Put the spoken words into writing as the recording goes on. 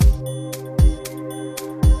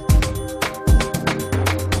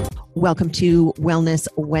Welcome to Wellness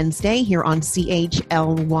Wednesday here on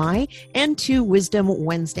CHLY and to Wisdom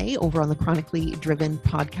Wednesday over on the Chronically Driven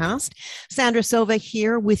podcast. Sandra Silva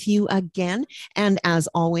here with you again. And as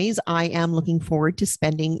always, I am looking forward to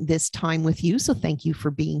spending this time with you. So thank you for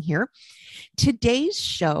being here. Today's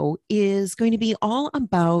show is going to be all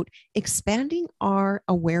about expanding our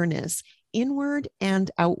awareness inward and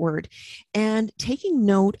outward and taking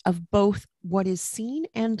note of both what is seen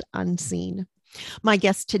and unseen. My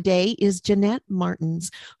guest today is Jeanette Martins,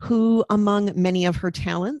 who, among many of her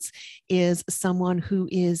talents, is someone who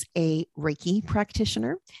is a Reiki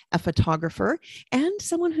practitioner, a photographer, and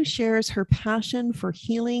someone who shares her passion for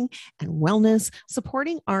healing and wellness,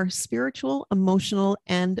 supporting our spiritual, emotional,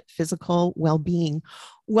 and physical well-being.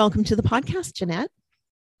 Welcome to the podcast, Jeanette.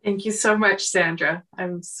 Thank you so much, Sandra.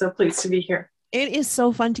 I'm so pleased to be here. It is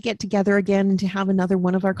so fun to get together again and to have another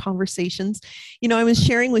one of our conversations. You know, I was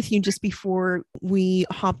sharing with you just before we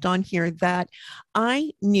hopped on here that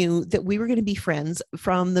I knew that we were going to be friends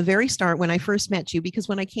from the very start when I first met you, because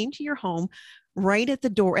when I came to your home, right at the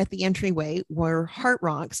door, at the entryway, were Heart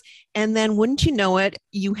Rocks. And then wouldn't you know it,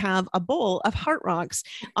 you have a bowl of Heart Rocks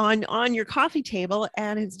on your coffee table.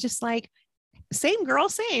 And it's just like, same girl,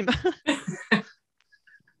 same.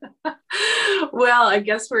 Well, I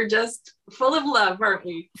guess we're just full of love, aren't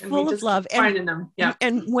we? And full of love. Finding them. Yeah.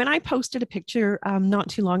 And when I posted a picture not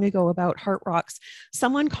too long ago about Heart Rocks,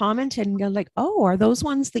 someone commented and go like, "Oh, are those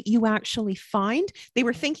ones that you actually find?" They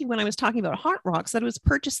were thinking when I was talking about Heart Rocks that I was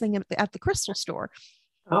purchasing them at the crystal store.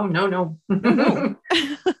 Oh, no.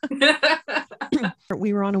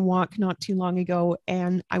 We were on a walk not too long ago,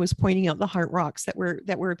 and I was pointing out the Heart Rocks that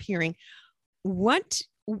were appearing. What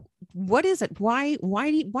is it? Why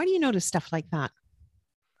do you notice stuff like that?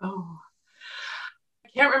 Oh, I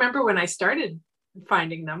can't remember when I started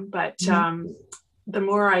finding them, but the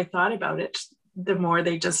more I thought about it, the more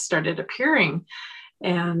they just started appearing.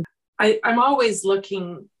 And I'm always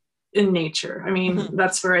looking in nature. I mean,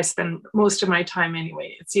 that's where I spend most of my time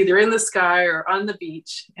anyway. It's either in the sky or on the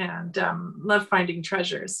beach, and love finding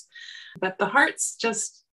treasures. But the hearts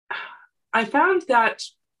I found that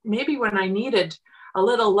maybe when I needed a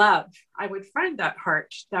little love, I would find that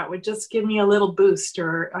heart that would just give me a little boost,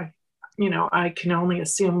 or I can only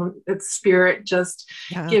assume it's spirit just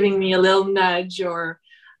giving me a little nudge, or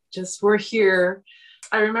just we're here.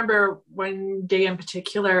 I remember one day in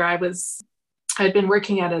particular, I'd been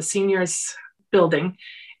working at a seniors building,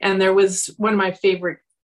 and there was one of my favorite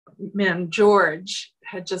men, George,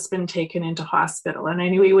 had just been taken into hospital, and I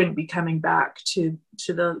knew he wouldn't be coming back to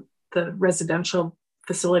the residential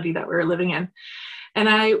facility that we were living in. And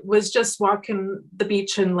I was just walking the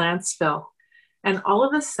beach in Lanceville, and all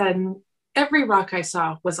of a sudden, every rock I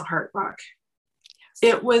saw was a heart rock.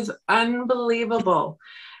 Yes. It was unbelievable.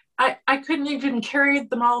 I couldn't even carry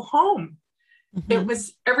them all home. Mm-hmm. It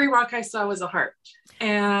was every rock I saw was a heart.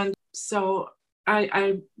 And so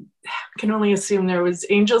I can only assume there was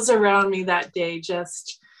angels around me that day.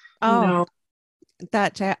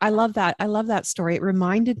 That I love that. I love that story. It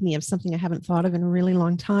reminded me of something I haven't thought of in a really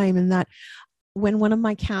long time. And that when one of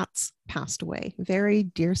my cats passed away, very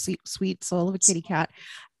dear, sweet soul of a kitty cat,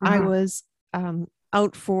 I was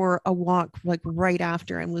out for a walk like right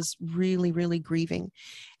after and was really, really grieving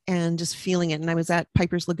and just feeling it. And I was at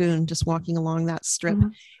Piper's Lagoon, just walking along that strip.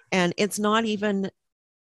 And that's not even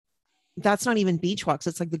beach walks.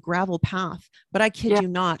 It's like the gravel path, but I kid you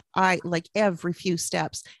not. I like every few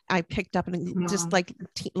steps I picked up and just like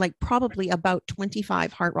probably about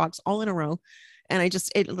 25 Heart Rocks all in a row. And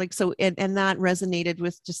that resonated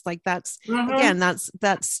with just like, that's again,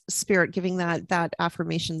 that's spirit giving that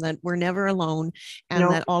affirmation that we're never alone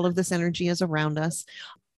and that all of this energy is around us.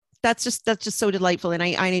 That's just so delightful. And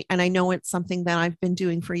I know it's something that I've been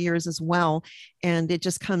doing for years as well. And it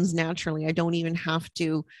just comes naturally. I don't even have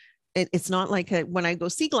to. It's not like when I go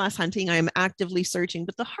sea glass hunting, I'm actively searching,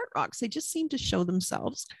 but the Heart Rocks, they just seem to show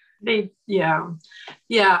themselves. Yeah.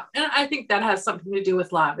 And I think that has something to do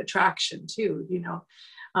with law of attraction too,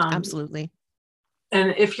 Absolutely.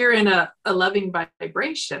 And if you're in a loving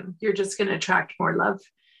vibration, you're just going to attract more love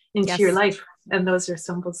into your life. And those are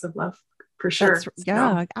symbols of love for sure.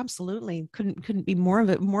 Absolutely. Couldn't be more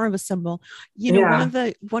of a symbol. One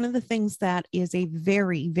of the things that is a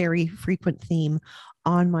very, very frequent theme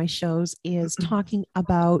on my shows is talking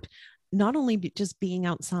about not only just being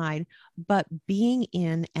outside, but being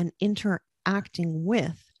in and interacting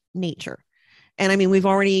with nature. And I mean, we've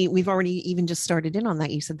already even just started in on that.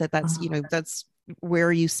 You said that's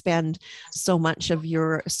where you spend so much of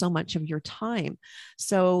your time.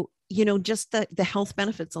 So, just the health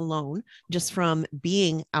benefits alone, just from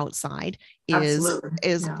being outside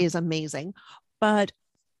is amazing. But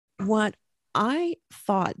what I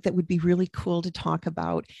thought that would be really cool to talk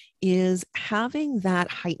about is having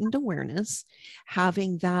that heightened awareness,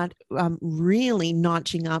 having that really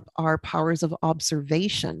notching up our powers of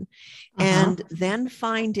observation, and then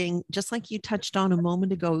finding, just like you touched on a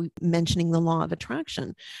moment ago, mentioning the law of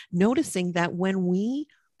attraction, noticing that when we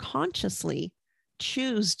consciously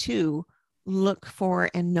choose to look for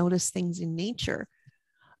and notice things in nature,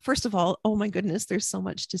 first of all, oh my goodness, there's so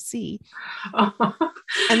much to see.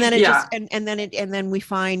 And then it just, and then we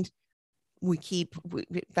find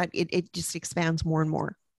that it just expands more and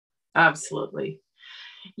more. Absolutely.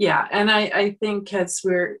 Yeah. And I think as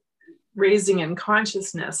we're raising in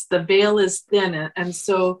consciousness, the veil is thin. And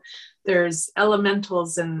so there's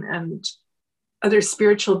elementals and other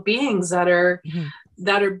spiritual beings that are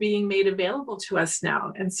being made available to us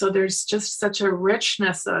now. And so there's just such a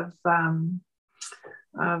richness of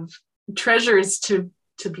treasures to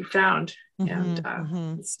be found.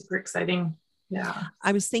 And it's super exciting. Yeah.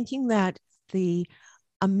 I was thinking that the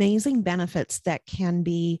amazing benefits that can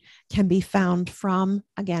be found from,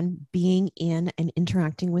 again, being in and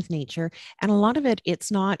interacting with nature. And a lot of it,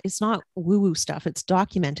 it's not woo-woo stuff. It's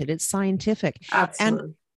documented, it's scientific. Absolutely.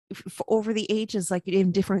 And over the ages, like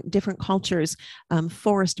in different cultures,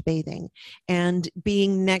 forest bathing and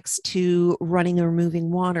being next to running or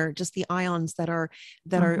moving water, just the ions that are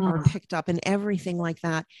picked up and everything like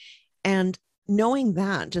that. And knowing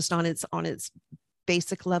that just on its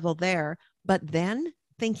basic level there, but then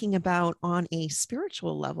thinking about on a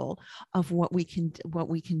spiritual level of what we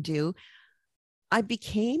can do, I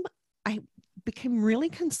became really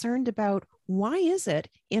concerned about why is it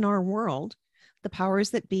in our world, the powers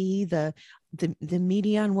that be, the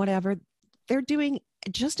media and whatever, they're doing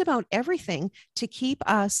just about everything to keep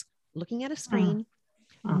us looking at a screen,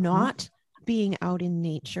 not being out in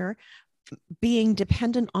nature, being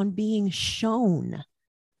dependent on being shown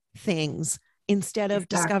things instead of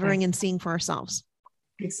discovering and seeing for ourselves.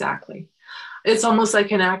 Exactly. It's almost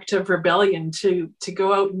like an act of rebellion to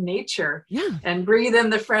go out in nature and breathe in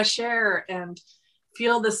the fresh air and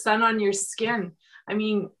feel the sun on your skin. I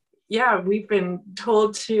mean, we've been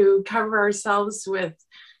told to cover ourselves with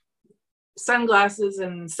sunglasses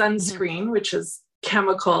and sunscreen, which is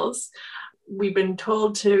chemicals. We've been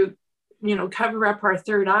told to, cover up our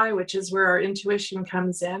third eye, which is where our intuition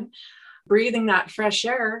comes in. Breathing that fresh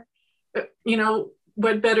air,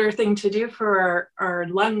 what better thing to do for our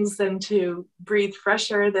lungs than to breathe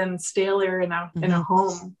fresh air than stale air in a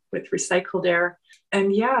home with recycled air.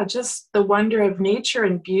 And just the wonder of nature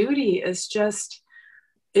and beauty is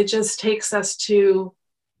it just takes us to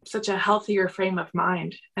such a healthier frame of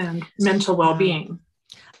mind and mental well-being.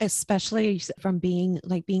 Especially from being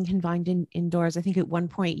confined indoors. I think at one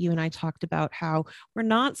point you and I talked about how we're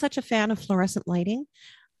not such a fan of fluorescent lighting.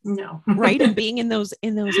 No. Right. And being in those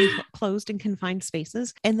closed and confined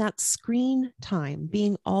spaces, and that screen time,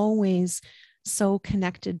 being always so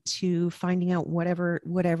connected to finding out whatever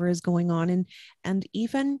is going on. And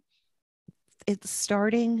even it's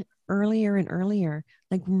starting earlier and earlier,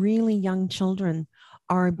 like really young children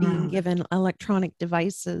are being given electronic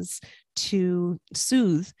devices to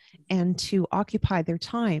soothe and to occupy their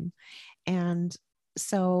time. And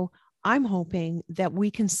so I'm hoping that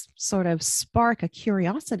we can sort of spark a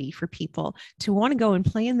curiosity for people to want to go and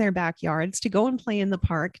play in their backyards, to go and play in the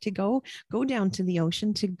park, to go down to the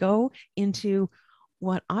ocean, to go into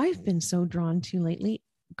what I've been so drawn to lately,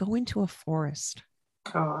 go into a forest.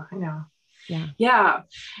 Oh, I know. Yeah.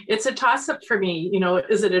 It's a toss up for me.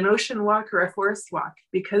 Is it an ocean walk or a forest walk?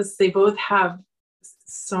 Because they both have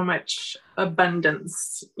so much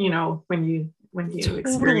abundance, when you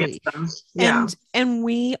experience them. Yeah. And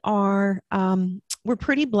we are, we're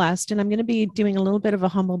pretty blessed, and I'm going to be doing a little bit of a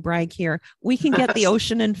humble brag here. We can get the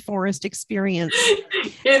ocean and forest experience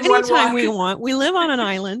anytime we want. We live on an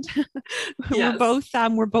island. Yes.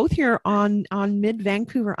 We're both here on mid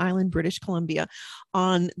Vancouver Island, British Columbia,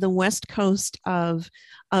 on the west coast of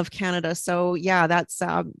Canada. So that's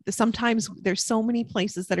sometimes there's so many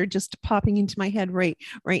places that are just popping into my head right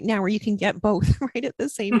now where you can get both right at the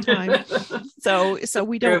same time. So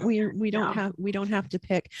we don't have to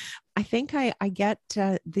pick. I think I get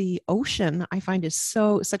the ocean. I find is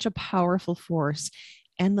such a powerful force,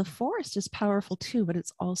 and the forest is powerful too. But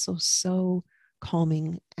it's also so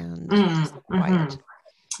calming and quiet.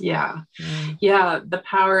 Yeah. The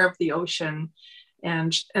power of the ocean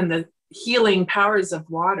and the healing powers of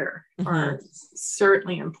water are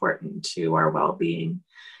certainly important to our well-being.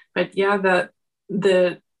 But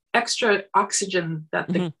the extra oxygen that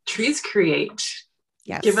the trees create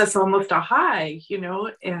give us almost a high,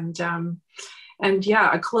 and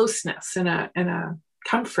a closeness and a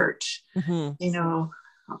comfort,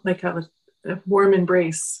 a warm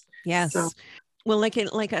embrace. Yes. So, well, like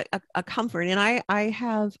a comfort. And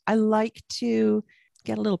I like to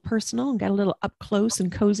get a little personal and get a little up close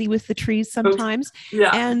and cozy with the trees sometimes.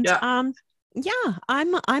 yeah, And yeah. Yeah,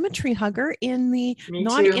 I'm a tree hugger in the Me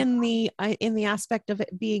not too. in the aspect of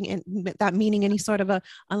it being in that meaning any sort of a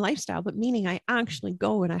lifestyle, but meaning I actually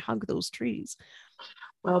go and I hug those trees.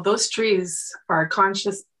 Well, those trees are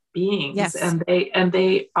conscious beings, Yes. and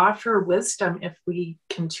they offer wisdom if we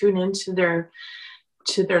can tune into their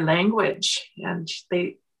language, and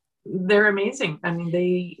they're amazing. I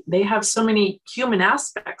mean, they have so many human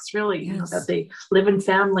aspects, really. Yes. That they live in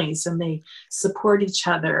families and they support each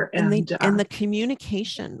other, and the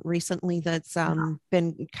communication recently that's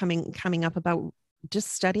been coming up about just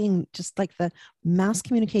studying just like the mass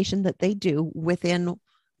communication that they do within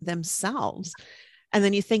themselves. And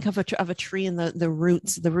then you think of a tree and the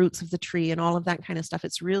roots of the tree and all of that kind of stuff.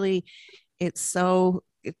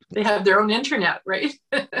 They have their own internet, right?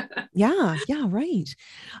 Yeah, right.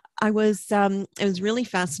 I was really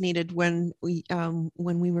fascinated when we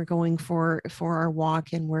were going for our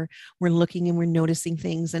walk, and we're looking and we're noticing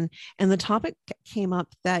things, and the topic came up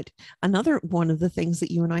that another one of the things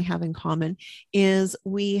that you and I have in common is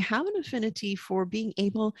we have an affinity for being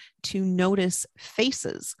able to notice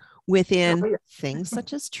faces within things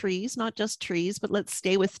such as trees, not just trees, but let's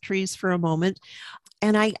stay with trees for a moment.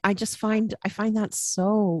 And I find that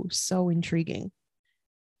so intriguing.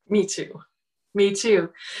 Me too.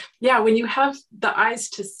 Yeah, when you have the eyes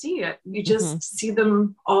to see it, you just see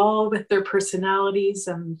them all with their personalities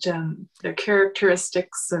and their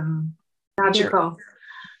characteristics, and magical.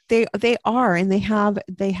 They are, and they have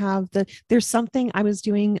there's something I was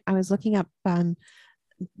looking up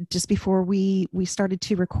just before we started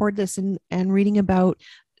to record this, and reading about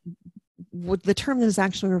what the term that is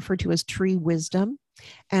actually referred to as tree wisdom,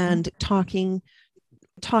 and talking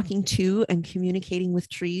to and communicating with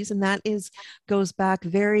trees. And that goes back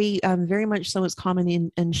very much so. It's common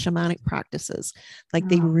in shamanic practices. Like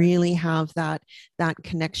they really have that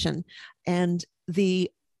connection. And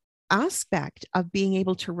the aspect of being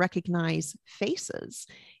able to recognize faces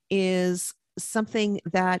is something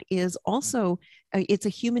that is also it's a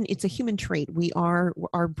human trait.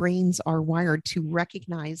 Our brains are wired to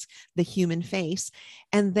recognize the human face.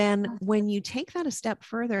 And then when you take that a step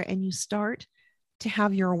further and you start to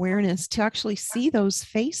have your awareness to actually see those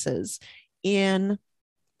faces in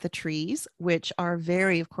the trees, which are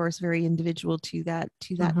of course very individual to that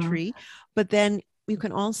tree, but then you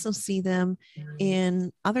can also see them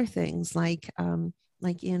in other things like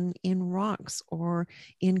in rocks or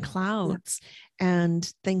in clouds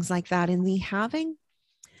and things like that. And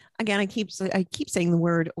again, I keep saying the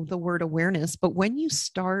word awareness, but when you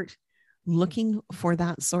start looking for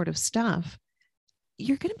that sort of stuff,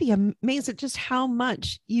 you're going to be amazed at just how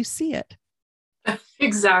much you see it.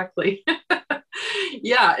 Exactly.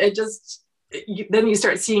 Yeah, then you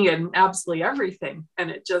start seeing it in absolutely everything, and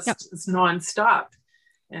it just is nonstop.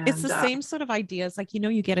 And it's the same sort of ideas. Like,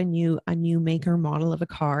 you get a new maker model of a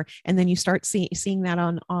car, and then you start seeing that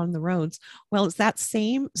on the roads. Well, it's that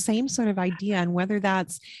same sort of idea. And whether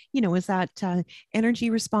that's, is that energy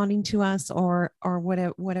responding to us or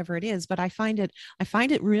whatever it is. But I find it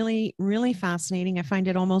really, really fascinating. I find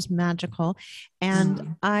it almost magical.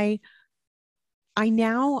 And I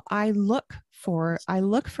look for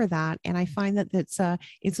that, and I find that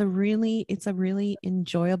it's a really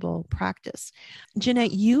enjoyable practice.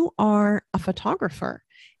 Jeanette, you are a photographer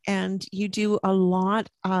and you do a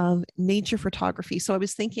lot of nature photography. So I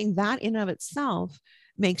was thinking that in of itself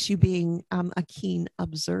makes you being a keen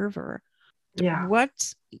observer. Yeah.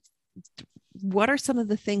 What are some of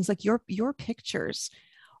the things, like your pictures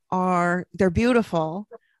they're beautiful,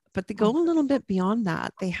 but they go a little bit beyond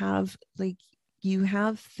that. They have you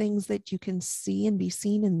have things that you can see and be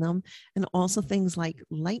seen in them, and also things like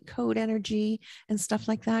light code energy and stuff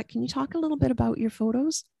like that. Can you talk a little bit about your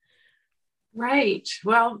photos? Right.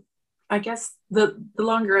 Well, I guess the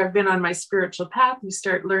longer I've been on my spiritual path, you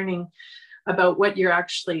start learning about what you're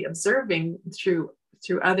actually observing through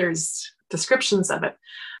others' descriptions of it.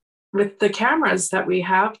 With the cameras that we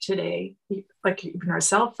have today, like even our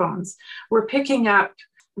cell phones, we're picking up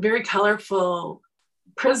very colorful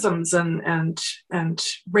prisms and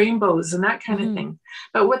rainbows and that kind of thing.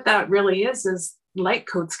 But what that really is light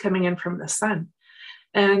codes coming in from the sun.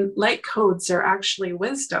 And light codes are actually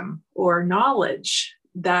wisdom or knowledge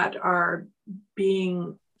that are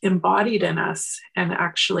being embodied in us and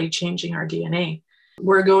actually changing our DNA.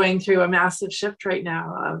 We're going through a massive shift right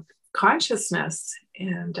now of consciousness.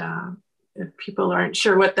 And if people aren't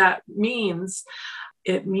sure what that means,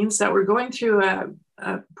 it means that we're going through a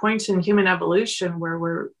a point in human evolution where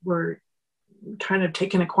we're kind of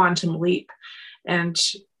taking a quantum leap and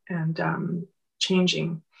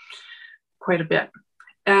changing quite a bit.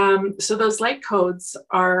 So those light codes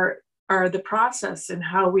are the process in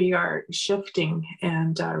how we are shifting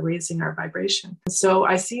and raising our vibration. So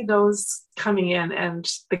I see those coming in, and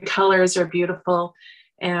the colors are beautiful,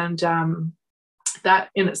 and that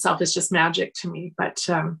in itself is just magic to me. But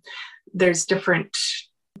there's different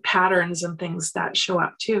patterns and things that show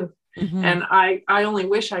up too. Mm-hmm. And I only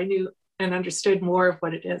wish I knew and understood more of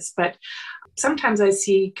what it is. But sometimes I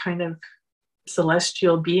see kind of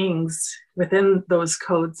celestial beings within those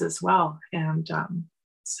codes as well. And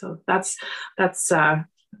so that's an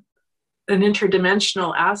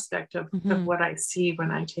interdimensional aspect of what I see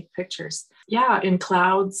when I take pictures. Yeah, in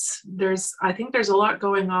clouds, I think there's a lot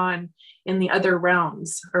going on in the other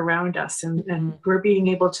realms around us, and we're being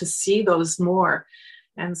able to see those more.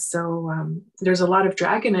 And so there's a lot of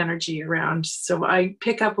dragon energy around. So I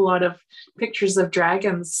pick up a lot of pictures of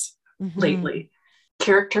dragons lately.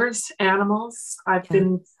 Characters, animals. I've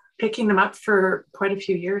been picking them up for quite a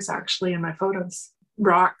few years, actually, in my photos.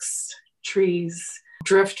 Rocks, trees,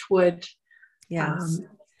 driftwood. Yes.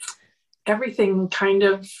 Everything kind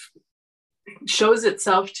of shows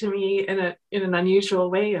itself to me in an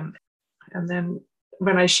unusual way. And then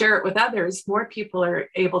when I share it with others, more people are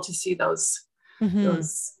able to see those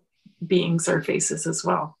beings or faces as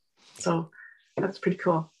well. So that's pretty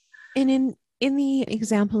cool. And in the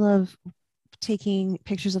example of taking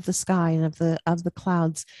pictures of the sky and of the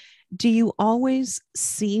clouds, do you always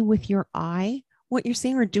see with your eye what you're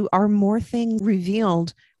seeing, or are more things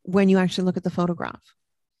revealed when you actually look at the photograph?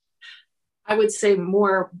 I would say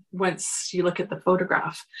more once you look at the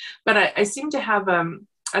photograph, but I seem to have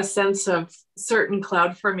a sense of certain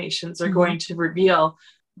cloud formations are going to reveal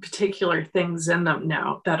particular things in them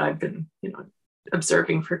now that I've been,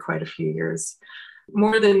 observing for quite a few years.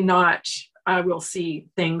 More than not, I will see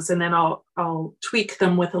things and then I'll tweak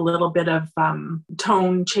them with a little bit of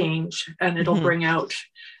tone change, and it'll bring out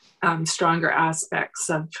stronger aspects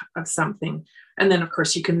of something. And then of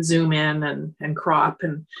course you can zoom in and crop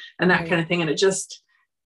and that kind of thing. And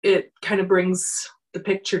it kind of brings the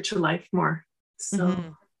picture to life more. So,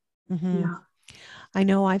 yeah. I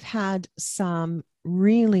know I've had some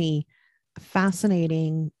really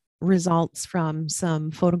fascinating results from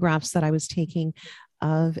some photographs that I was taking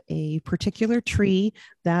of a particular tree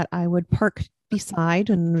that I would park beside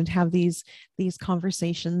and would have these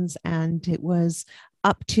conversations. And it was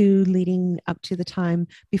leading up to the time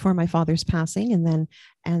before my father's passing, and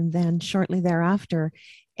then shortly thereafter.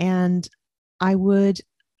 And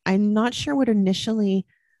I'm not sure what initially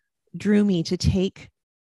drew me to take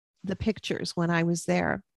the pictures when I was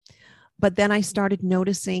there, but then I started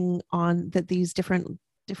noticing that these different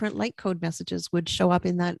light code messages would show up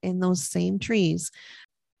in those same trees.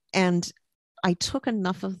 And I took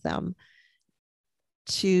enough of them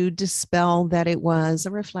to dispel that it was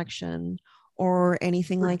a reflection or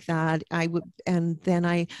anything like that.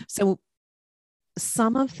 So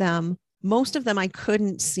some of them, most of them I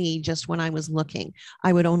couldn't see just when I was looking.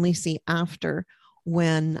 I would only see after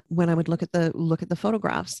when I would look at the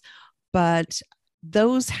photographs. But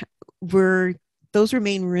those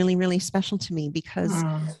remain really, really special to me because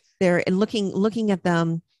they're looking at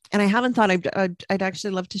them. And I haven't thought I'd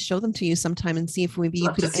actually love to show them to you sometime and see if maybe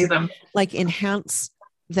you could see them, like enhance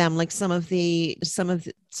them, like some of the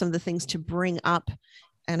things to bring up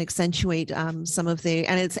and accentuate some of the,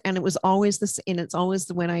 and it was always this, and it's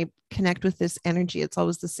always when I connect with this energy, it's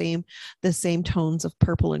always the same tones of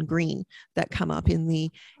purple and green that come up into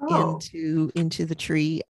the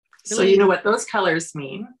tree. So you know what those colors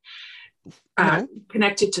mean? No.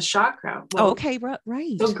 Connected to chakra. Well, okay,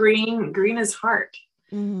 right. So green is heart,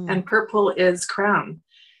 and purple is crown.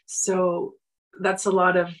 So that's a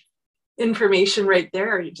lot of information right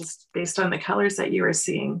there, just based on the colors that you were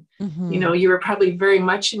seeing. You were probably very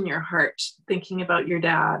much in your heart thinking about your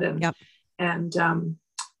dad, and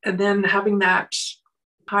then having that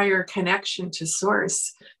higher connection to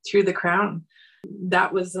source through the crown.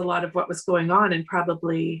 That was a lot of what was going on, and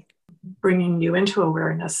probably bringing you into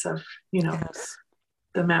awareness of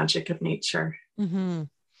the magic of nature.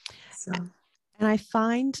 So, and I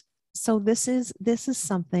find this is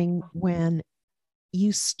something when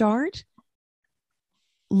you start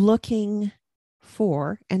looking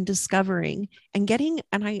for and discovering and getting,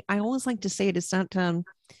 and I always like to say it's not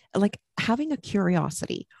like having a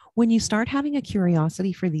curiosity. When you start having a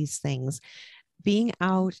curiosity for these things, being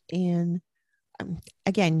out in,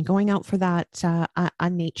 again, going out for that a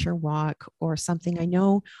nature walk or something. I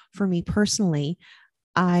know for me personally,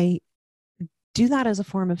 I do that as a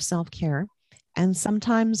form of self-care. And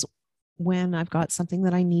sometimes when I've got something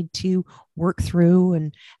that I need to work through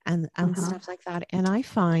and stuff like that. And I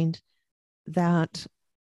find that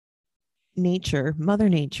nature, Mother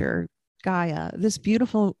Nature, Gaia, this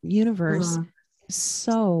beautiful universe, is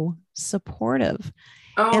so supportive.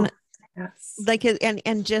 Oh, and yes. like it,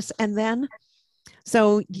 and then,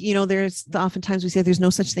 so, there's oftentimes we say there's no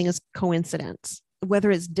such thing as coincidence,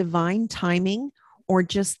 whether it's divine timing or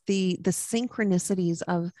just the synchronicities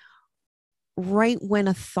of right when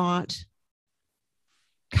a thought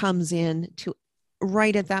comes in to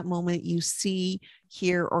right at that moment, you see,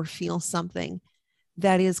 hear, or feel something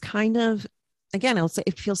that is kind of, again, I'll say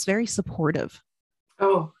it feels very supportive.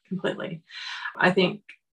 Oh, completely. I think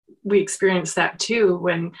we experience that too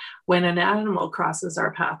when an animal crosses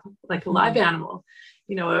our path, like a live animal.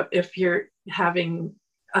 If you're having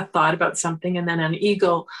a thought about something and then an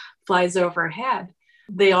eagle flies overhead,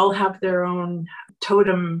 they all have their own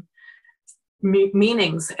totem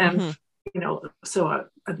meanings. And, so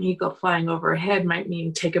an eagle flying overhead might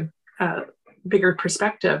mean take a bigger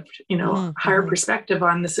perspective, higher perspective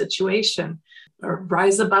on the situation, or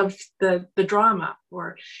rise above the drama,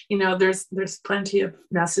 or, there's plenty of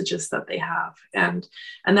messages that they have. And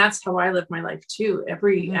that's how I live my life too.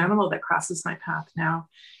 Every animal that crosses my path now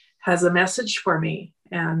has a message for me,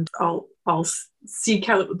 and I'll seek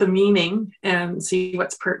out the meaning and see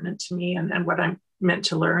what's pertinent to me and what I'm meant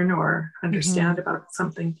to learn or understand about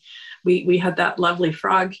something. We had that lovely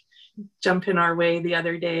frog jump in our way the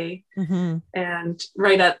other day, and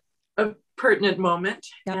right at a pertinent moment.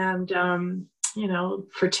 Yep. And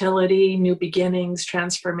fertility, new beginnings,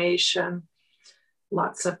 transformation,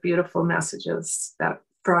 lots of beautiful messages that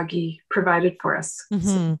Froggy provided for us.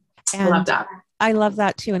 So I love that. I love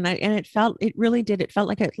that too. And it felt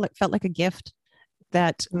like a gift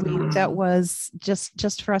that that was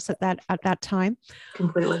just for us at that time.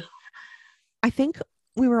 Completely. I think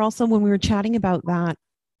we were also, when we were chatting about that,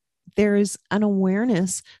 there's an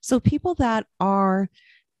awareness. So people that are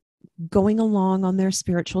going along on their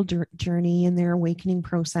spiritual journey and their awakening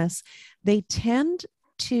process, they tend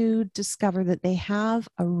to discover that they have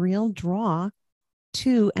a real draw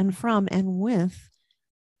to and from and with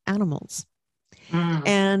animals.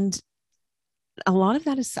 And a lot of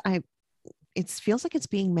that is, it feels like it's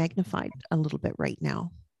being magnified a little bit right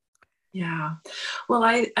now. Yeah. Well,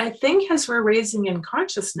 I think as we're raising in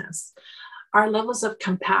consciousness, our levels of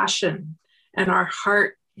compassion and our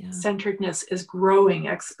heart centeredness is growing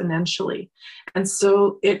exponentially. And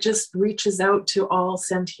so it just reaches out to all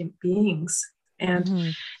sentient beings.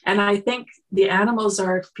 And I think the animals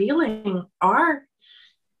are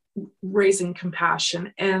raising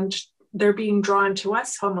compassion, and they're being drawn to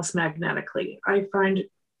us almost magnetically. I find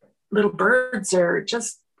little birds are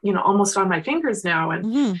just, almost on my fingers now,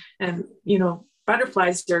 and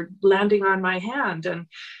butterflies are landing on my hand, and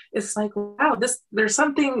it's like, wow, there's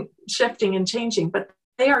something shifting and changing, but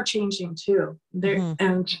they are changing too.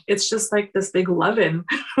 And it's just like this big love-in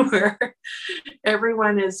where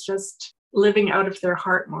everyone is just living out of their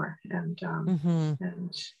heart more, and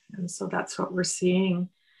so that's what we're seeing.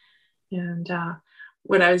 And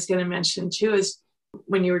what I was going to mention too is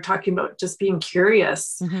when you were talking about just being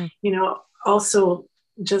curious, also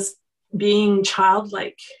just being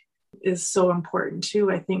childlike is so important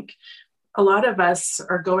too. I think a lot of us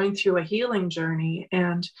are going through a healing journey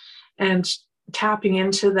and tapping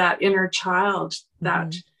into that inner child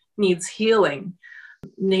that needs healing.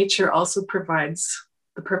 Nature also provides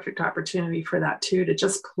the perfect opportunity for that too, to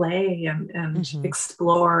just play and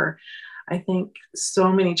explore. I think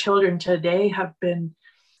so many children today have been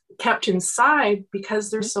kept inside because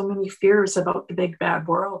there's so many fears about the big bad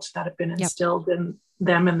world that have been instilled in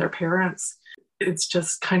them and their parents. It's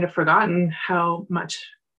just kind of forgotten how much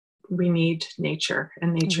we need nature,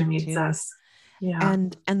 and nature needs us. Yeah.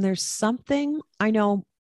 And there's something, I know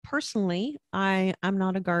personally, I'm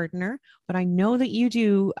not a gardener, but I know that you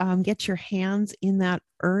do get your hands in that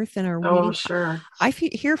earth and are reading. Oh, sure. I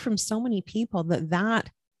hear from so many people that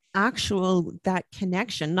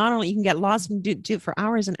connection, not only you can get lost and do it for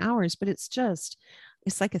hours and hours, but it's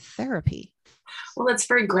like a therapy. Well, it's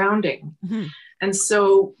very grounding. And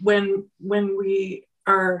so when we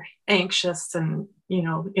are anxious and,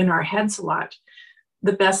 in our heads a lot,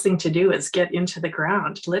 the best thing to do is get into the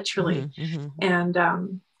ground, literally. And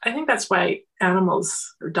I think that's why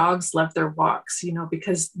animals or dogs love their walks,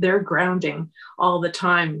 because they're grounding all the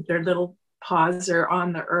time. Their little paws are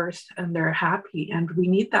on the earth and they're happy. And we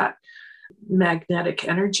need that magnetic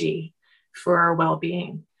energy for our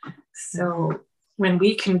well-being. So when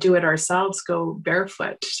we can do it ourselves, go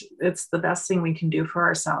barefoot, it's the best thing we can do for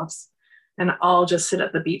ourselves. And I'll just sit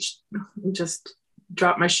at the beach, just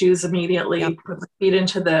drop my shoes immediately, Yep. put my feet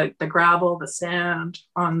into the gravel, the sand,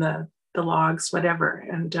 on the logs, whatever.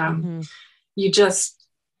 And you just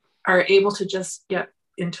are able to just get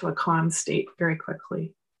into a calm state very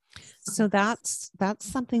quickly. So that's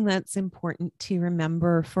something that's important to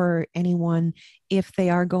remember for anyone if they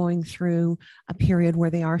are going through a period where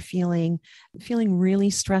they are feeling really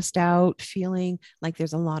stressed out, feeling like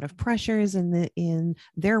there's a lot of pressures in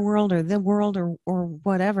their world or the world or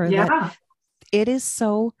whatever, that it is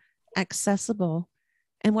so accessible.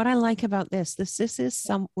 And what I like about this is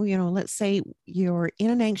some, let's say you're in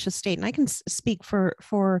an anxious state, and I can speak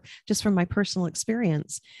for just from my personal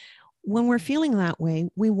experience. When we're feeling that way,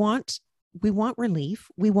 we want relief.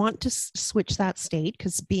 We want to switch that state,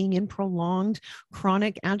 because being in prolonged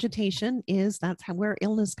chronic agitation that's where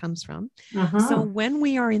illness comes from. So when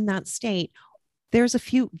we are in that state, this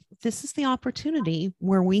is the opportunity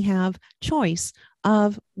where we have choice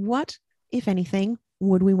of what, if anything,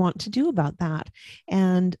 would we want to do about that.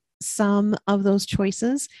 And some of those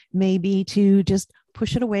choices may be to just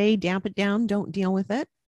push it away, damp it down, don't deal with it.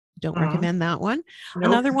 Don't recommend that one. Nope.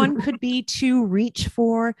 Another one could be to reach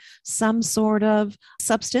for some sort of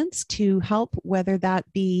substance to help, whether that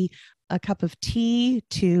be a cup of tea,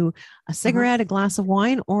 to a cigarette, a glass of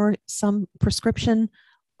wine, or some prescription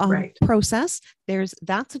process.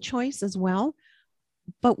 That's a choice as well.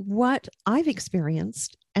 But what I've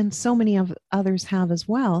experienced, and so many of others have as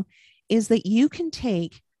well, is that you can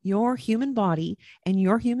take your human body and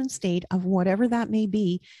your human state of whatever that may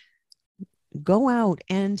be, go out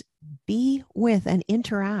and be with and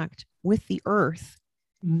interact with the earth.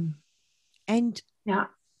 And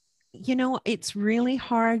it's really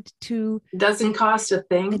hard to. It doesn't cost a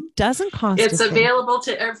thing. It doesn't cost. It's available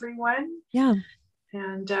to everyone. Yeah.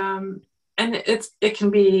 And it can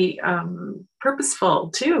be purposeful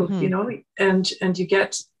too, and you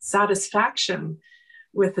get satisfaction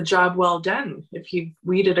with a job well done. If you've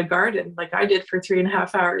weeded a garden like I did for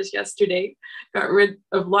 3.5 hours yesterday, got rid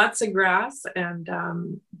of lots of grass and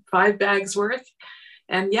 5 bags worth,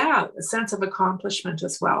 and a sense of accomplishment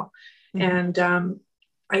as well. And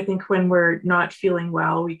I think when we're not feeling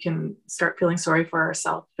well, we can start feeling sorry for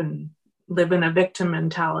ourselves and live in a victim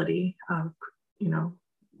mentality of,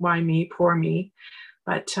 why me, poor me.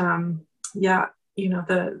 But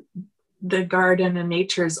the garden and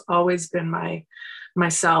nature's always been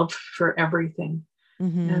myself for everything.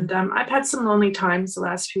 And I've had some lonely times the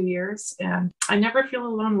last few years, and I never feel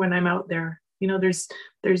alone when I'm out there.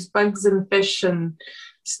 There's bugs and fish and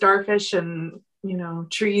starfish and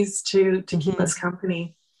trees to keep us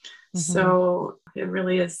company. So it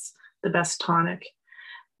really is the best tonic.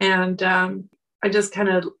 And I just kind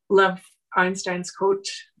of love Einstein's quote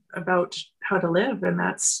about how to live, and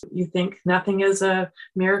that's, you think nothing is a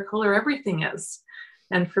miracle or everything is.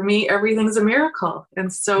 And for me, everything's a miracle.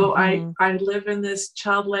 And so I live in this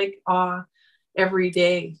childlike awe every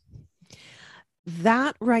day.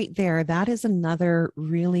 That right there, that is another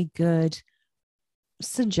really good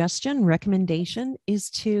suggestion, recommendation, is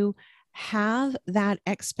to have that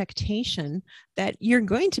expectation that you're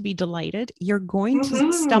going to be delighted. You're going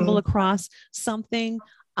to stumble across something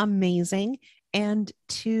amazing, and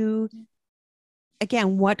to,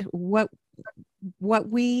 again, what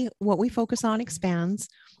we focus on expands.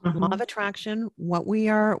 Law of attraction, what we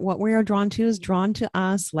are drawn to is drawn to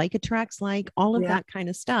us, like attracts like, all of that kind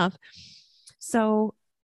of stuff. So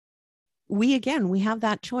we have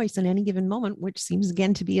that choice in any given moment, which seems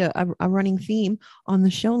again to be a running theme on the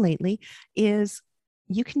show lately, is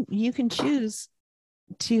you can choose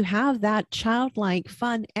to have that childlike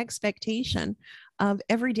fun expectation of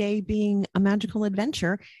every day being a magical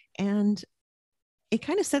adventure. And it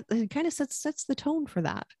kind of sets the tone for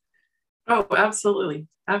that. Oh, absolutely.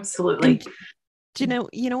 Absolutely. And,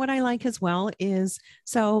 you know what I like as well is,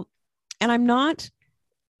 and I'm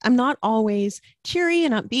not always cheery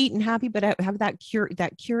and upbeat and happy, but I have that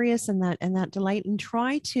curious and that delight, and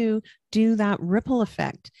try to do that ripple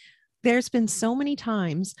effect. There's been so many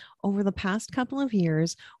times over the past couple of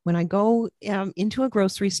years when I go into a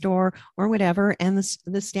grocery store or whatever, and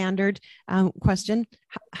the standard question,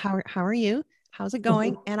 how are you? How's it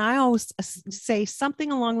going? And I always say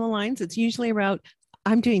something along the lines, it's usually about,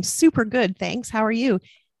 I'm doing super good, thanks. How are you?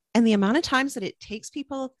 And the amount of times that it takes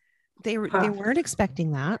people, they weren't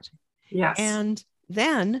expecting that. Yes. And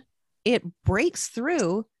then it breaks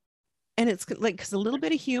through, and it's like, cause a little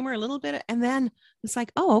bit of humor, and then it's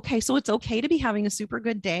like, oh, okay. So it's okay to be having a super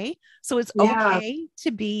good day. So it's okay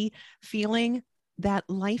to be feeling that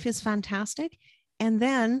life is fantastic. And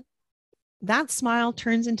then that smile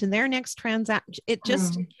turns into their next transaction. It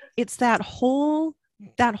just, it's that whole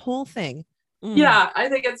thing. Yeah. I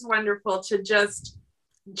think it's wonderful to just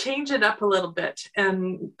change it up a little bit,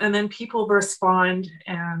 and then people respond,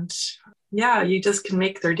 and yeah, you just can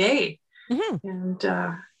make their day. And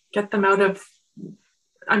get them out of,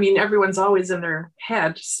 I mean, everyone's always in their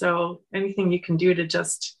head, so anything you can do to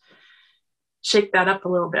just shake that up a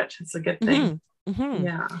little bit is a good thing.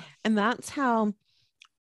 Yeah. And that's how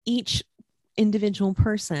each individual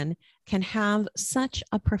person can have such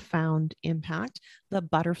a profound impact. The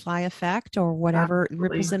butterfly effect, or whatever,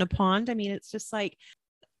 ripples in a pond. I mean, it's just like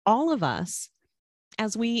all of us,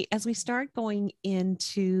 as we start going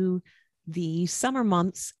into the summer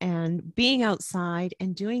months and being outside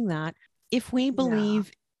and doing that, if we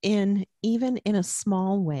believe in, even in a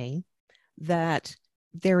small way, that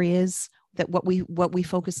there is, that what we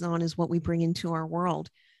focus on is what we bring into our world.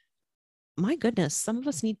 My goodness, some of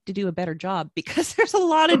us need to do a better job, because there's a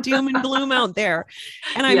lot of doom and gloom out there.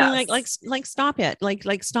 And I mean, like stop it,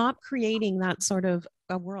 like stop creating that sort of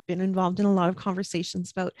a world. Been involved in a lot of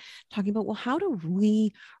conversations about talking about, well, how do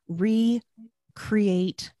we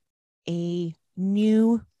recreate a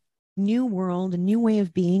new world, a new way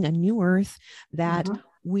of being, a new earth that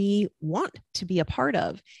we want to be a part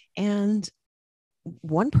of, and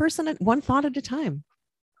one person at one thought at a time.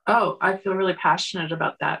 Oh, I feel really passionate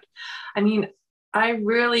about that. I mean, I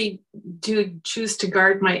really do choose to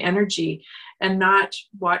guard my energy and not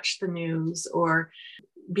watch the news or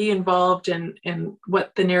be involved in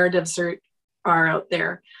what the narratives are out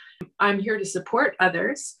there. I'm here to support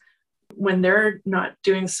others when they're not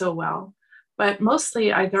doing so well. But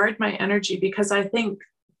mostly I guard my energy, because I think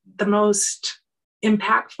the most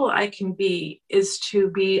impactful I can be is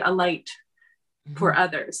to be a light for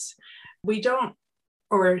others. We don't,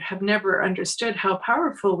 or have never understood how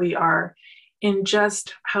powerful we are in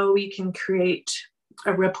just how we can create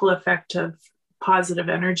a ripple effect of positive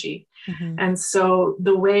energy. And so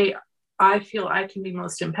the way I feel I can be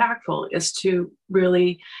most impactful is to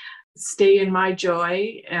really stay in my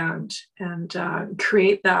joy and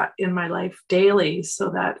create that in my life daily, so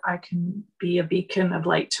that I can be a beacon of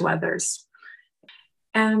light to others.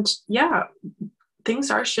 And yeah, things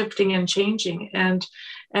are shifting and changing, and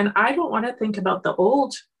I don't want to think about the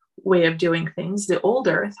old way of doing things, the old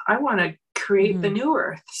earth. I want to create the new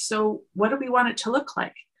earth. So what do we want it to look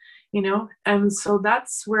like? And so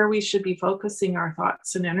that's where we should be focusing our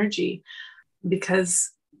thoughts and energy,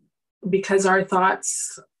 because our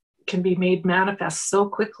thoughts can be made manifest so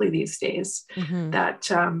quickly these days that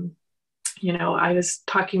I was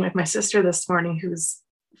talking with my sister this morning, who's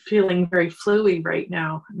feeling very fluey right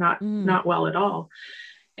now, not well at all.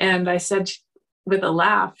 And I said with a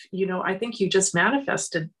laugh, I think you just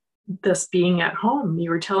manifested this being at home.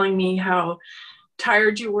 You were telling me how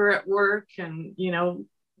tired you were at work, and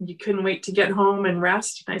you couldn't wait to get home and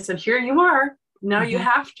rest. And I said, here you are. Now you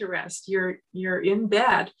have to rest. You're in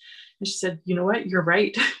bed. And she said, you know what? You're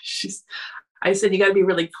right. I said, you got to be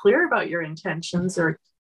really clear about your intentions, or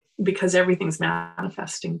because everything's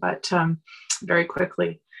manifesting, but very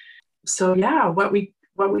quickly. So yeah, what we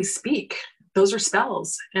speak, those are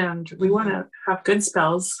spells, and we want to have good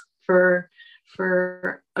spells for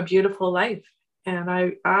a beautiful life.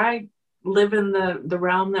 And I live in the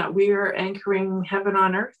realm that we are anchoring heaven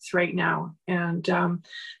on earth right now. And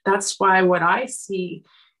that's why what I see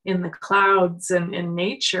in the clouds and in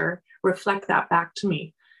nature reflect that back to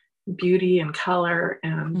me, beauty and color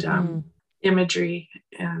and imagery.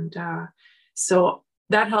 And so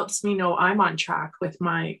that helps me know I'm on track with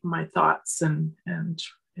my thoughts and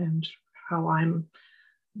how I'm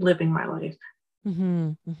living my life.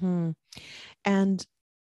 And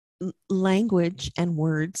language and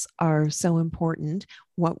words are so important.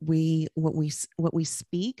 What we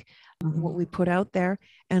speak, what we put out there,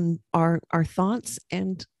 and our thoughts.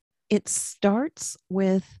 And it starts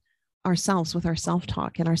with ourselves, with our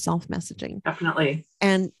self-talk and our self-messaging. Definitely.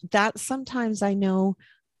 And that sometimes, I know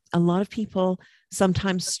a lot of people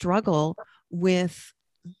sometimes struggle with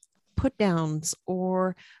put downs,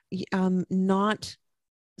 or not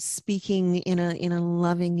speaking in a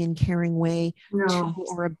loving and caring way to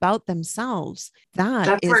or about themselves.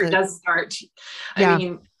 That's where it does start. I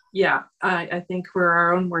mean, I think we're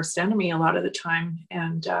our own worst enemy a lot of the time.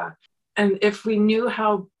 And if we knew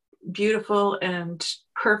how beautiful and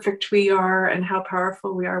perfect we are and how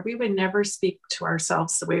powerful we are, we would never speak to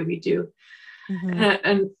ourselves the way we do.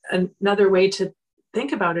 And another way to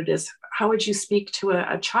think about it is, how would you speak to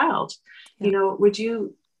a child? Would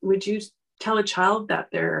you tell a child that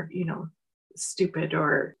they're stupid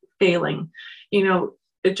or failing?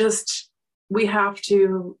 We have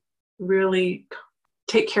to really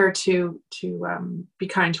take care to be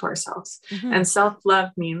kind to ourselves. And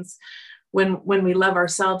self-love means when we love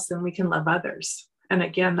ourselves, then we can love others. And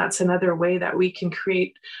again, that's another way that we can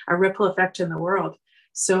create a ripple effect in the world.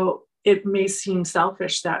 So it may seem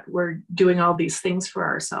selfish that we're doing all these things for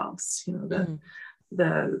ourselves,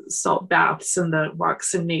 the salt baths and the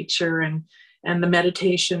walks in nature and the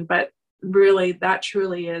meditation, but really that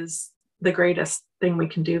truly is the greatest thing we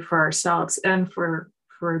can do for ourselves and for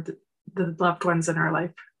the loved ones in our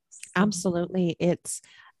life. Absolutely.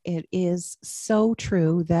 It is so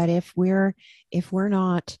true that if we're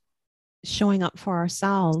not showing up for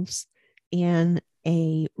ourselves in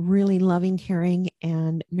a really loving, caring,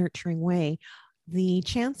 and nurturing way, the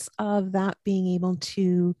chance of that being able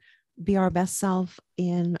to be our best self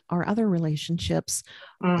in our other relationships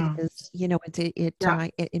is,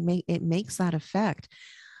 it makes that effect.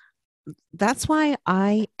 That's why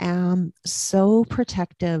I am so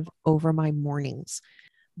protective over my mornings.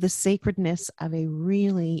 The sacredness of a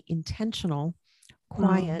really intentional,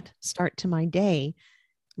 quiet start to my day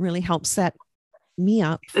really helps set me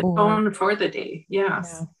up the tone for the day.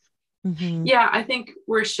 Yes. Yeah. Mm-hmm. Yeah, I think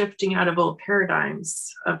we're shifting out of old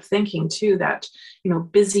paradigms of thinking too, that,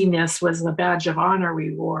 busyness was a badge of honor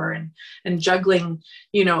we wore, and juggling,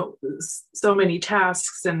 so many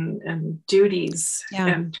tasks and duties,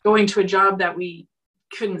 and going to a job that we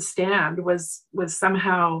couldn't stand was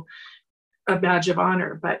somehow a badge of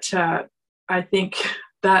honor. But I think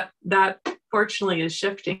that fortunately is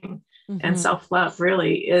shifting, and self-love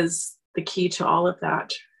really is the key to all of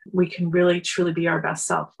that. We can really truly be our best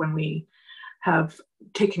self when we have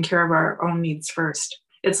taken care of our own needs first.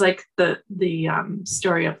 It's like the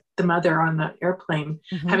story of the mother on the airplane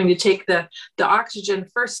having to take the oxygen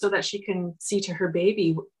first so that she can see to her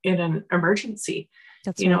baby in an emergency.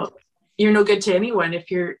 That's right. You're no good to anyone if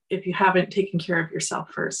you haven't taken care of yourself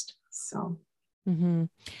first. So,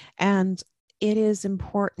 and it is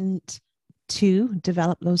important to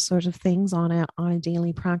develop those sorts of things on a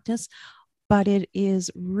daily practice. But it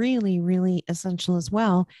is really, really essential as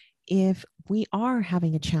well if we are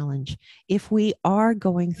having a challenge, if we are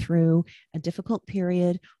going through a difficult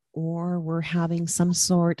period, or we're having some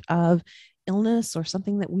sort of illness or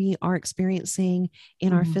something that we are experiencing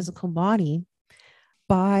in our physical body,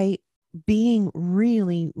 by being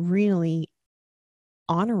really, really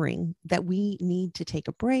honoring that we need to take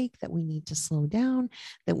a break, that we need to slow down,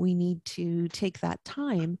 that we need to take that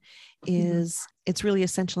time, it's really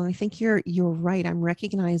essential. And I think you're right. I'm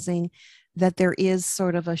recognizing that there is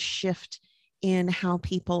sort of a shift in how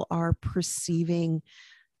people are perceiving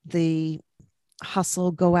the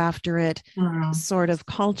hustle, go after it sort of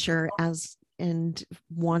culture, and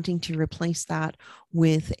wanting to replace that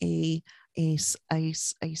with a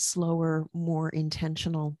slower, more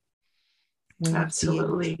intentional way.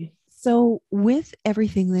 Absolutely. So with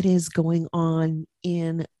everything that is going on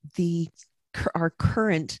in our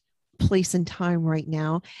current place and time right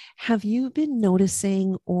now, have you been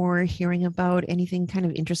noticing or hearing about anything kind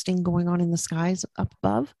of interesting going on in the skies up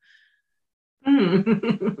above?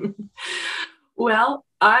 Well,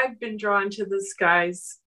 I've been drawn to the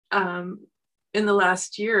skies in the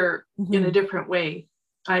last year in a different way.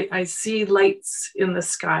 I see lights in the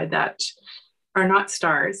sky that are not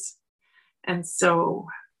stars. And so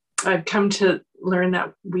I've come to learn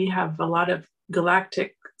that we have a lot of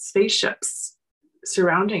galactic spaceships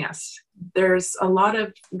surrounding us. There's a lot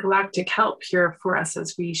of galactic help here for us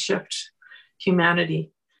as we shift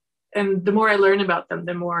humanity. And the more I learn about them,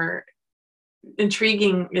 the more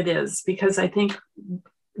intriguing it is, because I think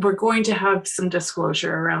we're going to have some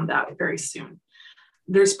disclosure around that very soon.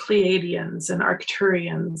 There's Pleiadians and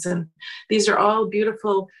Arcturians, and these are all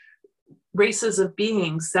beautiful races of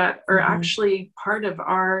beings that are actually part of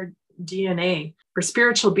our DNA. We're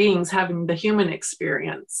spiritual beings having the human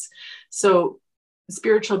experience. So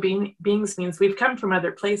spiritual beings means we've come from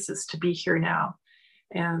other places to be here now.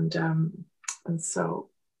 And so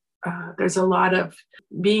there's a lot of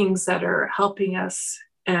beings that are helping us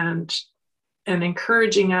and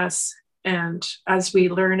encouraging us. And as we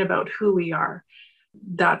learn about who we are,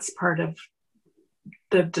 that's part of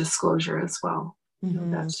the disclosure as well.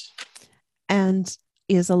 And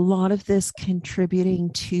is a lot of this contributing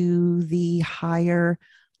to the higher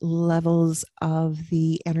levels of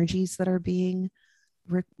the energies that are being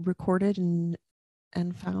recorded and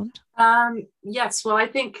found? Yes. Well, I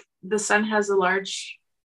think the sun has a large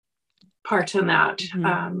part in that.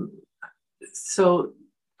 So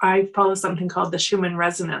I follow something called the Schumann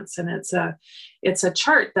resonance, and it's a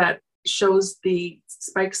chart that shows the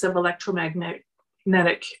spikes of electromagnetic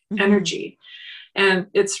energy. And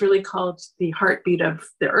it's really called the heartbeat of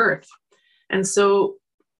the earth. And so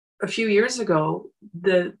a few years ago,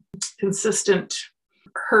 the consistent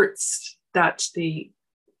hertz that the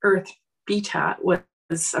earth beat at was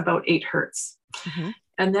about 8 hertz. Mm-hmm.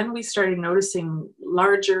 And then we started noticing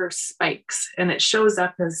larger spikes, and it shows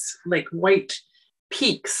up as like white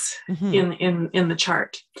peaks Mm-hmm. in the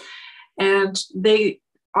chart. And they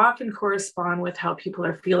often correspond with how people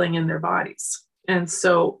are feeling in their bodies. And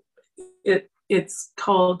so it's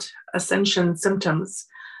called ascension symptoms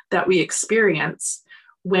that we experience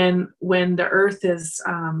when the earth is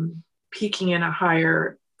peaking in a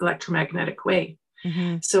higher electromagnetic way.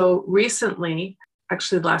 Mm-hmm. So recently,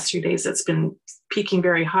 actually the last few days, it's been peaking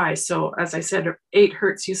very high. So as I said, 8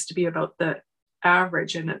 hertz used to be about the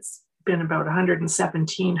average, and it's been about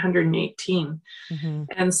 117, 118. Mm-hmm.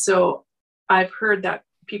 And so I've heard that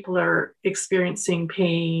people are experiencing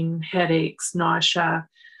pain, headaches, nausea,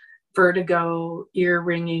 vertigo, ear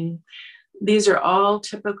ringing. These are all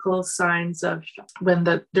typical signs of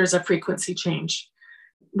when there's a frequency change.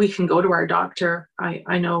 We can go to our doctor.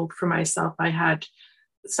 I know for myself, I had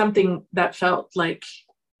something that felt like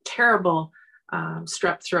terrible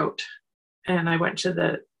strep throat. And I went to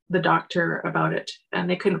the doctor about it, and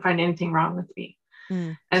they couldn't find anything wrong with me.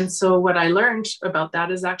 Mm. And so what I learned about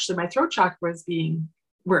that is actually my throat chakra was being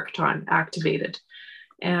worked on, activated.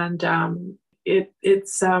 And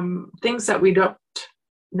it's things that we don't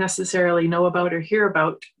necessarily know about or hear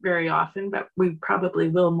about very often, but we probably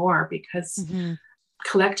will more because Mm-hmm.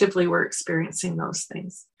 collectively we're experiencing those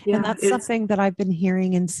things. Yeah, And that's something that I've been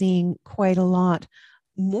hearing and seeing quite a lot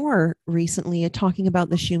more recently, talking about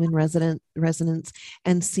the Schumann resonance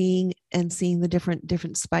and seeing the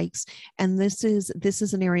different spikes. And this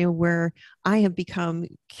is an area where I have become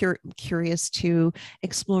curious to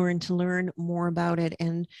explore and to learn more about it.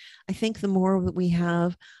 And I think the more that we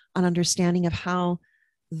have an understanding of how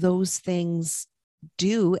those things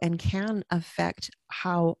do and can affect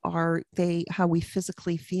how we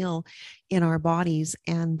physically feel in our bodies,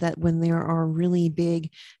 and that when there are really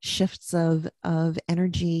big shifts of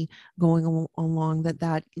energy going along,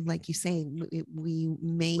 that like you say,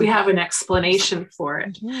 we have an explanation for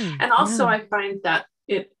it. Mm-hmm. And also Yeah. I find that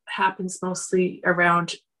it happens mostly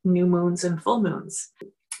around new moons and full moons.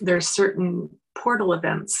 There's certain portal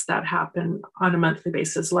events that happen on a monthly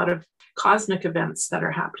basis, a lot of cosmic events that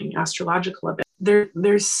are happening, astrological events.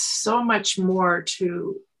 There's so much more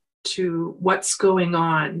to what's going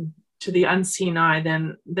on, to the unseen eye,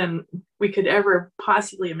 than we could ever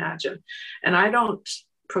possibly imagine. And I don't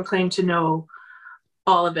proclaim to know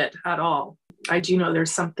all of it at all. I do know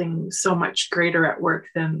there's something so much greater at work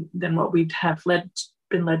than what we'd have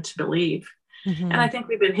been led to believe. Mm-hmm. And I think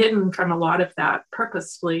we've been hidden from a lot of that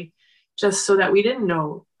purposefully, just so that we didn't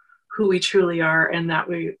know who we truly are, and that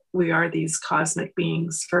we are these cosmic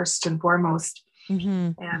beings first and foremost. Mm-hmm.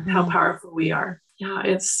 And Mm-hmm. how powerful we are. Yeah,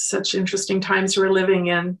 it's such interesting times we're living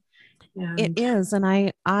in. And it is. And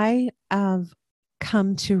I have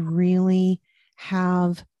come to really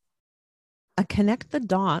have connect the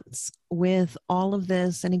dots with all of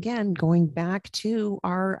this. And again, going back to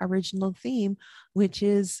our original theme, which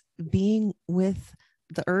is being with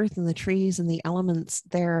the earth and the trees and the elements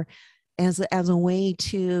there as a way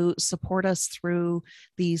to support us through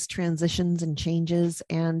these transitions and changes.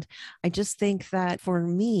 And I just think that for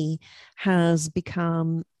me has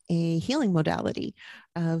become a healing modality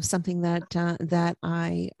of something that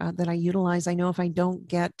I utilize. I know if I don't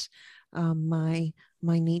get my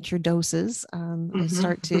nature doses, I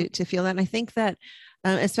start to feel that. And I think that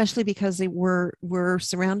especially because we're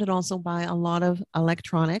surrounded also by a lot of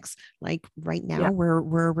electronics, like right now. Yeah.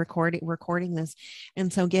 we're recording this,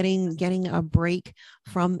 and so getting a break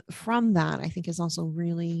from that, I think, is also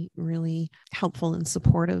really, really helpful and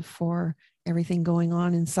supportive for everything going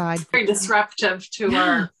on inside. Very disruptive to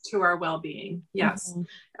our well-being. Yes. Mm-hmm.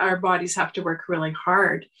 Our bodies have to work really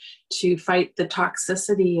hard to fight the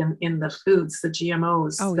toxicity in the foods, the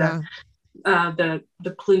GMOs,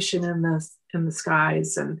 the pollution in the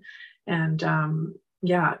skies, and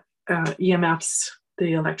EMFs,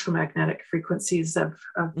 the electromagnetic frequencies of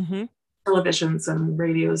Mm-hmm. televisions and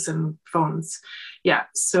radios and phones. Yeah.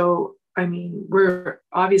 So I mean, we're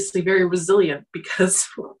obviously very resilient because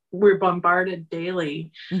we're bombarded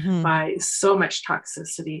daily Mm-hmm. by so much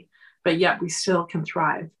toxicity, but yet we still can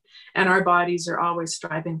thrive. And our bodies are always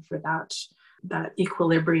striving for that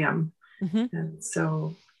equilibrium. Mm-hmm. And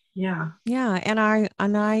so, yeah. Yeah. And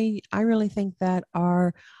I really think that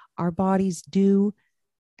our bodies do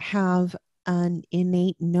have an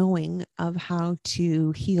innate knowing of how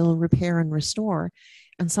to heal, repair, and restore.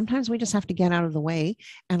 And sometimes we just have to get out of the way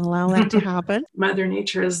and allow that to happen. Mother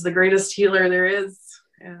Nature is the greatest healer there is.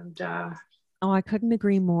 And Oh, I couldn't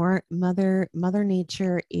agree more. Mother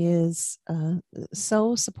Nature is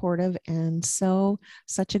so supportive and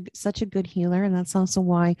such a good healer, and that's also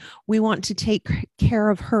why we want to take care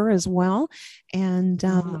of her as well. And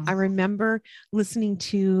I remember listening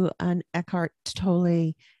to an Eckhart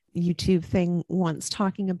Tolle YouTube thing once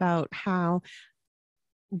talking about how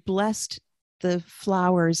blessed the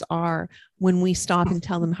flowers are when we stop and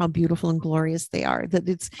tell them how beautiful and glorious they are, that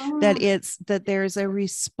there's a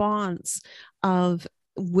response of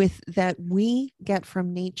with that we get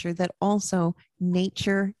from nature that also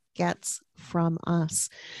nature gets from us.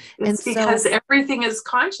 It's because everything is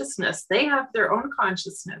consciousness. They have their own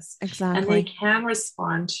consciousness. Exactly. And they can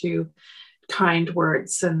respond to kind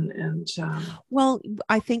words and well,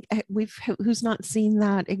 I think who's not seen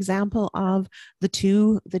that example of the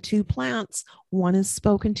two plants. One is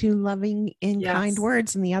spoken to loving in kind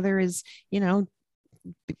words, and the other is,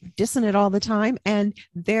 dissing it all the time. And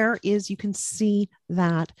you can see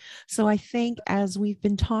that. So I think as we've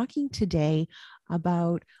been talking today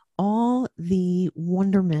about all the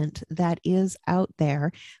wonderment that is out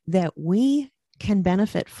there that we can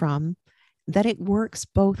benefit from, that it works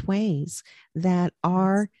both ways, that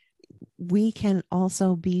we can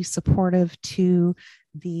also be supportive to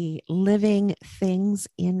the living things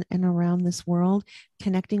in and around this world,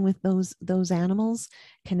 connecting with those animals,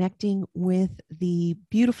 connecting with the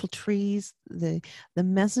beautiful trees, the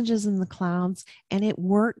messages in the clouds, and it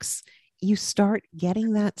works. You start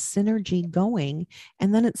getting that synergy going,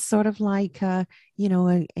 and then it's sort of like an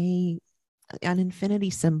infinity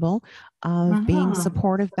symbol of being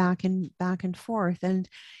supportive back and forth. And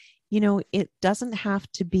it doesn't have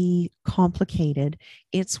to be complicated.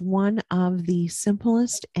 It's one of the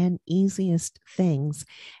simplest and easiest things.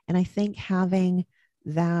 And I think having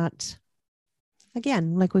that,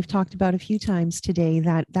 again, like we've talked about a few times today,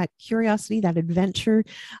 that curiosity, that adventurous,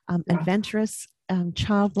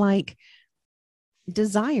 childlike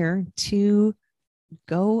desire to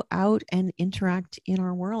go out and interact in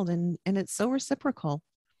our world. And it's so reciprocal.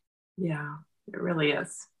 Yeah, it really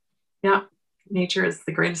is. Yeah. Nature is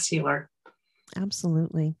the greatest healer.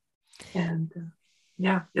 Absolutely. And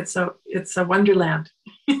it's a wonderland.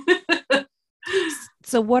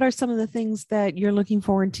 So what are some of the things that you're looking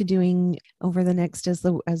forward to doing over the next as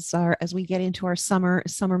we get into our summer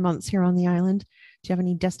months here on the island? Do you have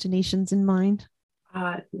any destinations in mind?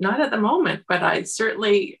 Not at the moment, but I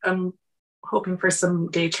certainly am hoping for some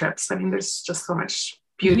day trips. I mean, there's just so much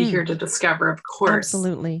beauty here to discover, of course.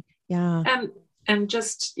 Absolutely. Yeah. And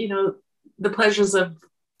just, the pleasures of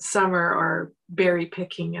summer are berry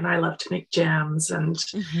picking, and I love to make jams and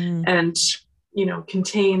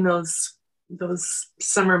contain those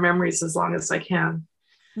summer memories as long as I can.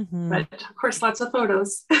 But of course, lots of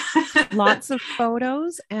photos. Lots of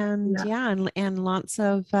photos, and and lots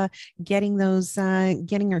of getting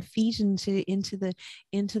our feet into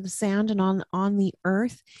the sand and on the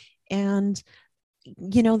earth. And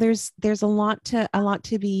there's a lot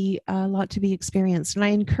to be experienced, and I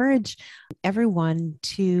encourage everyone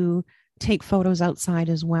to take photos outside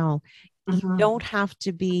as well. You don't have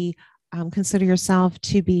to be consider yourself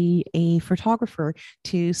to be a photographer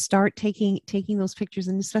to start taking those pictures,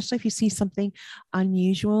 and especially if you see something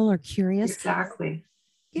unusual or curious. Exactly.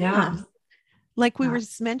 Like we were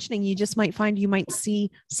mentioning, you might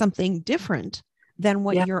see something different than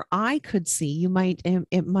what your eye could see.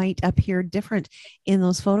 It might appear different in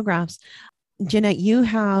those photographs. Jeanette, you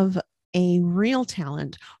have a real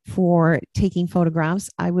talent for taking photographs.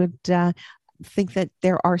 I would think that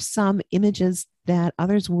there are some images that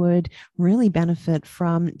others would really benefit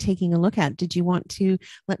from taking a look at. Did you want to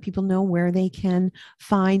let people know where they can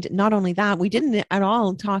find? Not only that, we didn't at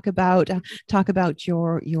all talk about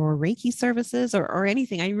your Reiki services or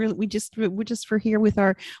anything. We're just for here with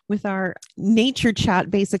our nature chat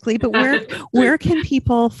basically. But where can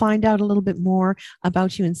people find out a little bit more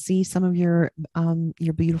about you and see some of your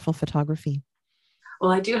beautiful photography?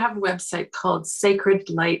 Well, I do have a website called Sacred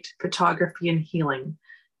Light Photography and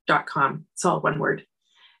Healing.com. It's all one word.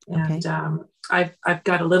 And I've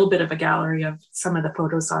got a little bit of a gallery of some of the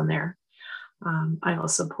photos on there. I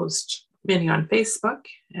also post many on Facebook.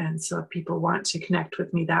 And so if people want to connect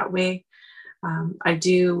with me that way, I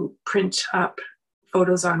do print up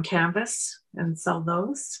photos on canvas and sell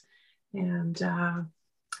those. And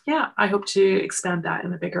I hope to expand that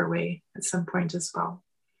in a bigger way at some point as well.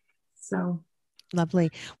 So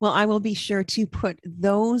lovely. Well, I will be sure to put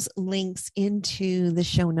those links into the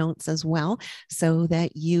show notes as well, so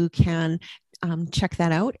that you can check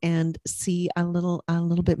that out and see a little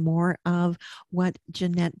bit more of what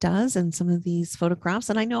Jeanette does and some of these photographs.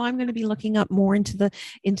 And I know I'm going to be looking up more into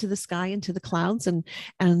the sky, into the clouds, and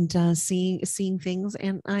seeing things.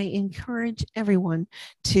 And I encourage everyone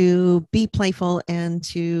to be playful and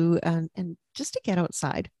to and just to get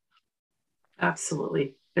outside.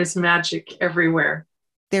 Absolutely. There's magic everywhere.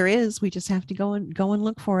 There is. We just have to go and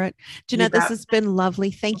look for it. Jeanette, this has been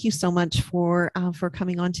lovely. Thank you so much for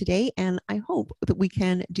coming on today. And I hope that we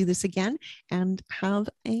can do this again and have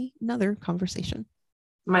another conversation.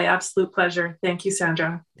 My absolute pleasure. Thank you,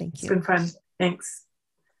 Sandra. Thank you. It's been fun. Thanks.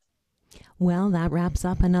 Well, that wraps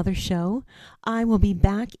up another show. I will be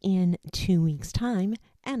back in 2 weeks' time.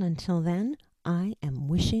 And until then, I am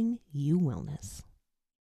wishing you wellness.